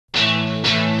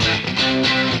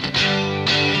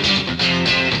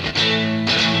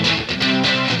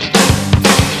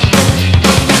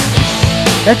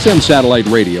XM Satellite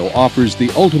Radio offers the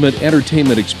ultimate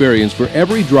entertainment experience for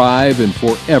every drive and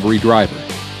for every driver.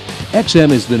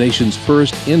 XM is the nation's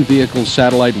first in-vehicle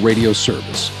satellite radio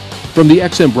service. From the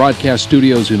XM broadcast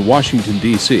studios in Washington,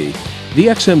 D.C., the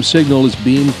XM signal is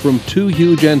beamed from two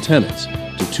huge antennas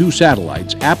to two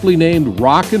satellites aptly named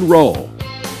Rock and Roll.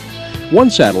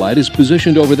 One satellite is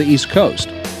positioned over the East Coast,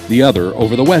 the other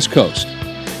over the West Coast.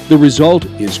 The result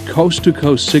is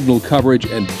coast-to-coast signal coverage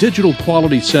and digital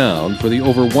quality sound for the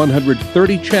over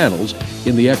 130 channels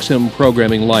in the XM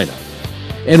programming lineup.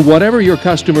 And whatever your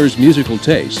customers' musical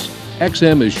tastes,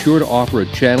 XM is sure to offer a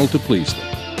channel to please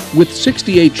them. With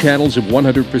 68 channels of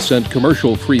 100%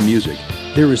 commercial-free music,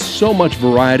 there is so much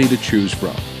variety to choose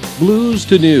from. Blues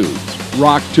to news,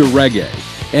 rock to reggae,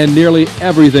 and nearly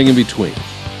everything in between.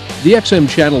 The XM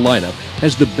channel lineup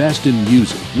has the best in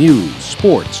music, news,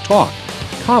 sports, talk,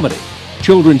 comedy,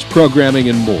 children's programming,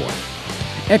 and more.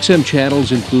 XM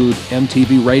channels include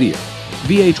MTV Radio,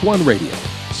 VH1 Radio,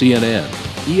 CNN,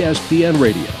 ESPN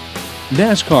Radio,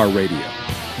 NASCAR Radio,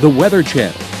 The Weather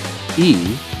Channel,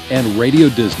 E!, and Radio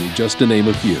Disney, just to name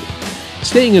a few.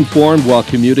 Staying informed while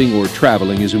commuting or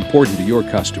traveling is important to your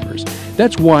customers.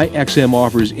 That's why XM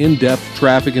offers in-depth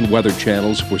traffic and weather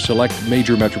channels for select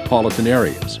major metropolitan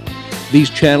areas.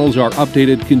 These channels are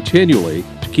updated continually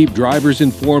to keep drivers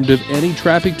informed of any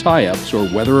traffic tie-ups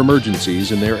or weather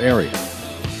emergencies in their area.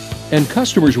 And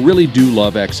customers really do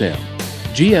love XM.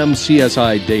 GM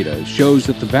CSI data shows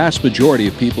that the vast majority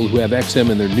of people who have XM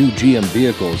in their new GM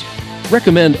vehicles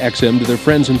recommend XM to their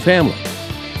friends and family,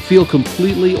 feel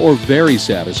completely or very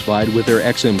satisfied with their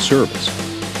XM service,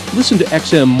 listen to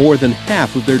XM more than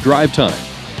half of their drive time,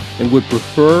 and would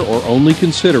prefer or only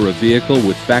consider a vehicle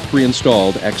with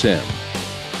factory-installed XM.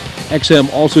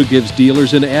 XM also gives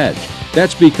dealers an edge.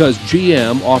 That's because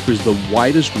GM offers the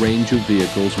widest range of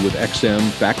vehicles with XM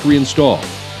factory installed.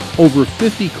 Over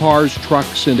 50 cars,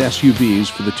 trucks, and SUVs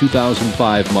for the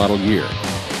 2005 model year.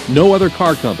 No other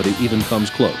car company even comes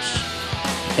close.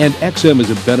 And XM is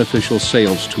a beneficial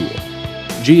sales tool.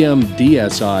 GM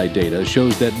DSI data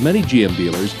shows that many GM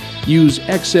dealers use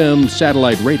XM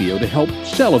satellite radio to help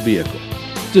sell a vehicle.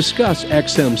 Discuss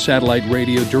XM satellite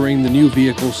radio during the new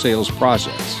vehicle sales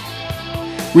process.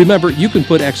 Remember, you can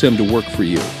put XM to work for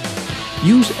you.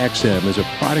 Use XM as a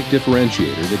product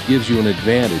differentiator that gives you an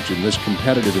advantage in this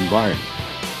competitive environment.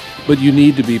 But you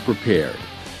need to be prepared.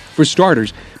 For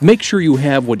starters, make sure you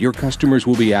have what your customers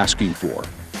will be asking for.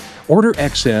 Order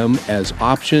XM as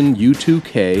option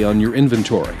U2K on your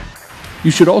inventory.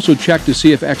 You should also check to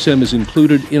see if XM is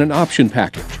included in an option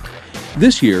package.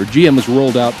 This year, GM has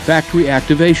rolled out factory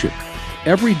activation.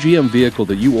 Every GM vehicle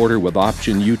that you order with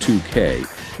option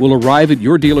U2K will arrive at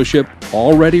your dealership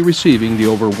already receiving the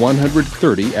over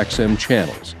 130 XM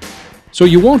channels. So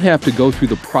you won't have to go through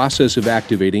the process of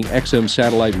activating XM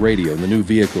satellite radio in the new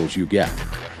vehicles you get.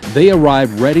 They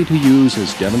arrive ready to use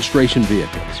as demonstration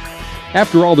vehicles.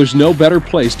 After all, there's no better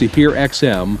place to hear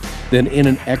XM than in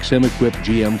an XM-equipped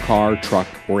GM car, truck,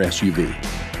 or SUV.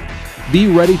 Be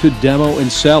ready to demo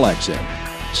and sell XM.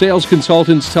 Sales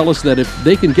consultants tell us that if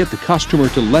they can get the customer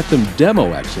to let them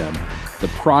demo XM, the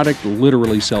product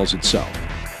literally sells itself.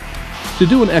 To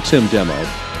do an XM demo,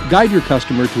 guide your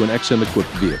customer to an XM-equipped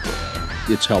vehicle.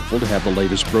 It's helpful to have the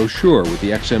latest brochure with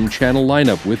the XM channel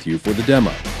lineup with you for the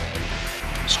demo.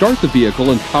 Start the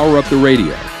vehicle and power up the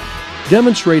radio.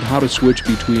 Demonstrate how to switch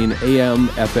between AM,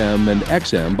 FM, and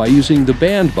XM by using the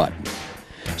band button.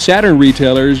 Saturn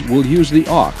retailers will use the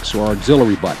aux or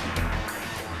auxiliary button.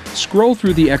 Scroll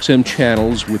through the XM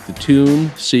channels with the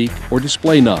tune, seek, or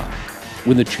display knob.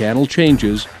 When the channel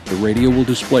changes, the radio will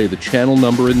display the channel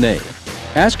number and name.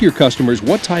 Ask your customers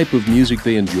what type of music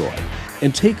they enjoy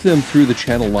and take them through the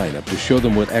channel lineup to show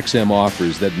them what XM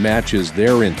offers that matches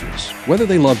their interests. Whether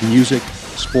they love music,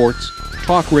 sports,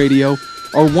 talk radio,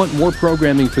 or want more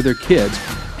programming for their kids,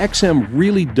 XM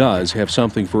really does have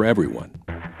something for everyone.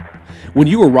 When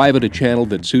you arrive at a channel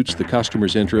that suits the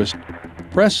customer's interest,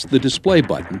 press the display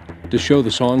button to show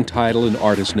the song title and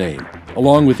artist name,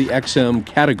 along with the XM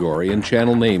category and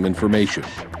channel name information.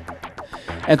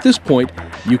 At this point,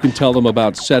 you can tell them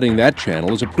about setting that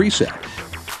channel as a preset.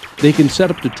 They can set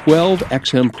up to 12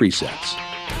 XM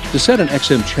presets. To set an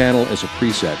XM channel as a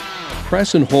preset,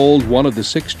 press and hold one of the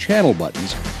 6 channel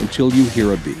buttons until you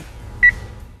hear a beep.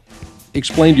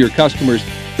 Explain to your customers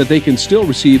that they can still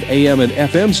receive AM and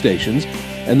FM stations,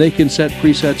 and they can set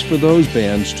presets for those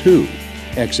bands too.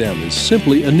 XM is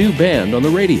simply a new band on the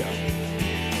radio.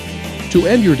 To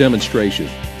end your demonstration,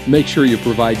 make sure you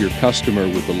provide your customer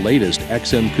with the latest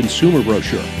XM consumer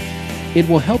brochure. It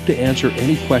will help to answer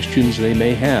any questions they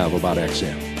may have about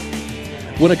XM.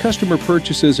 When a customer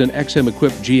purchases an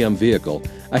XM-equipped GM vehicle,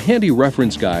 a handy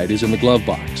reference guide is in the glove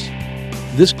box.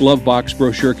 This glove box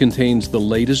brochure contains the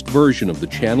latest version of the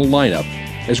channel lineup,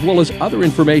 as well as other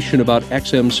information about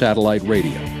XM satellite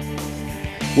radio.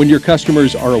 When your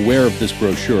customers are aware of this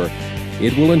brochure,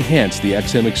 it will enhance the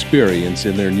XM experience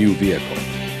in their new vehicle.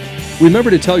 Remember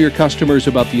to tell your customers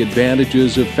about the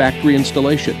advantages of factory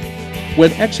installation. When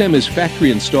XM is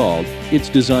factory installed, it's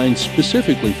designed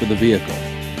specifically for the vehicle.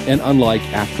 And unlike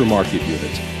aftermarket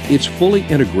units, it's fully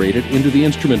integrated into the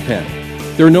instrument panel.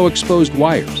 There are no exposed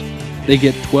wires. They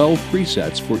get 12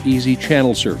 presets for easy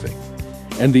channel surfing.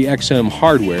 And the XM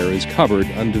hardware is covered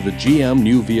under the GM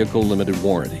New Vehicle Limited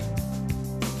Warranty.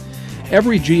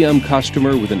 Every GM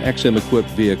customer with an XM-equipped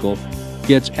vehicle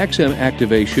gets XM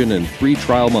activation and 3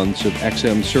 trial months of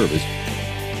XM service.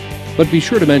 But be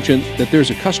sure to mention that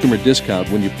there's a customer discount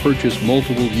when you purchase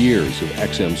multiple years of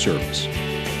XM service.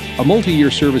 A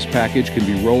multi-year service package can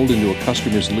be rolled into a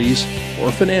customer's lease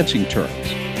or financing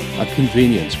terms, a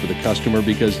convenience for the customer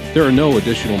because there are no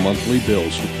additional monthly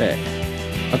bills to pay.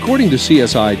 According to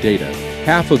CSI data,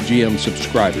 half of GM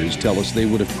subscribers tell us they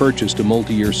would have purchased a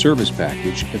multi-year service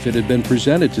package if it had been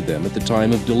presented to them at the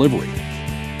time of delivery.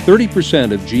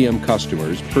 30% of GM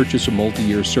customers purchase a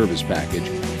multi-year service package,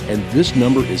 and this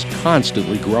number is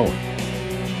constantly growing.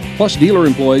 Plus, dealer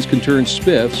employees can turn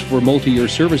spiffs for multi-year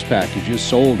service packages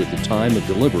sold at the time of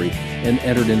delivery and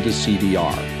entered into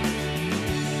CDR.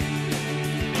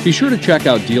 Be sure to check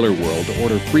out Dealer World to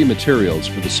order free materials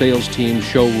for the sales team,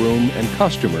 showroom, and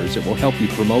customers that will help you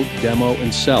promote, demo,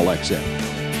 and sell XM.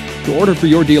 To order for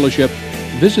your dealership,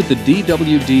 visit the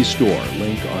DWD store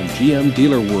link on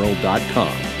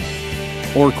gmdealerworld.com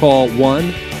or call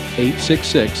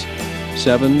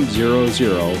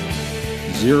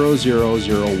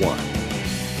 1-866-700-0001.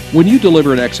 When you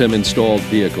deliver an XM installed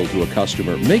vehicle to a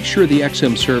customer, make sure the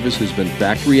XM service has been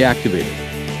factory activated.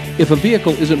 If a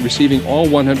vehicle isn't receiving all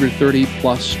 130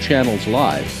 plus channels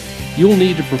live, you'll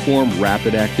need to perform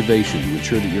rapid activation to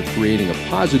ensure that you're creating a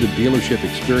positive dealership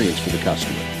experience for the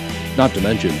customer, not to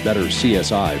mention better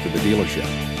CSI for the dealership.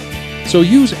 So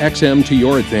use XM to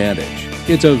your advantage.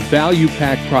 It's a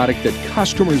value-packed product that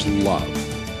customers love.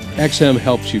 XM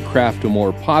helps you craft a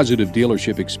more positive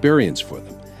dealership experience for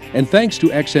them. And thanks to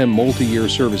XM multi-year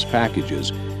service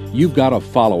packages, you've got a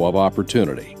follow-up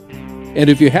opportunity. And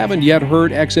if you haven't yet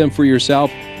heard XM for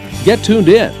yourself, get tuned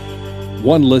in.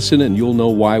 One listen and you'll know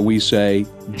why we say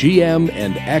GM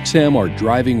and XM are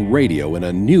driving radio in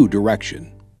a new direction.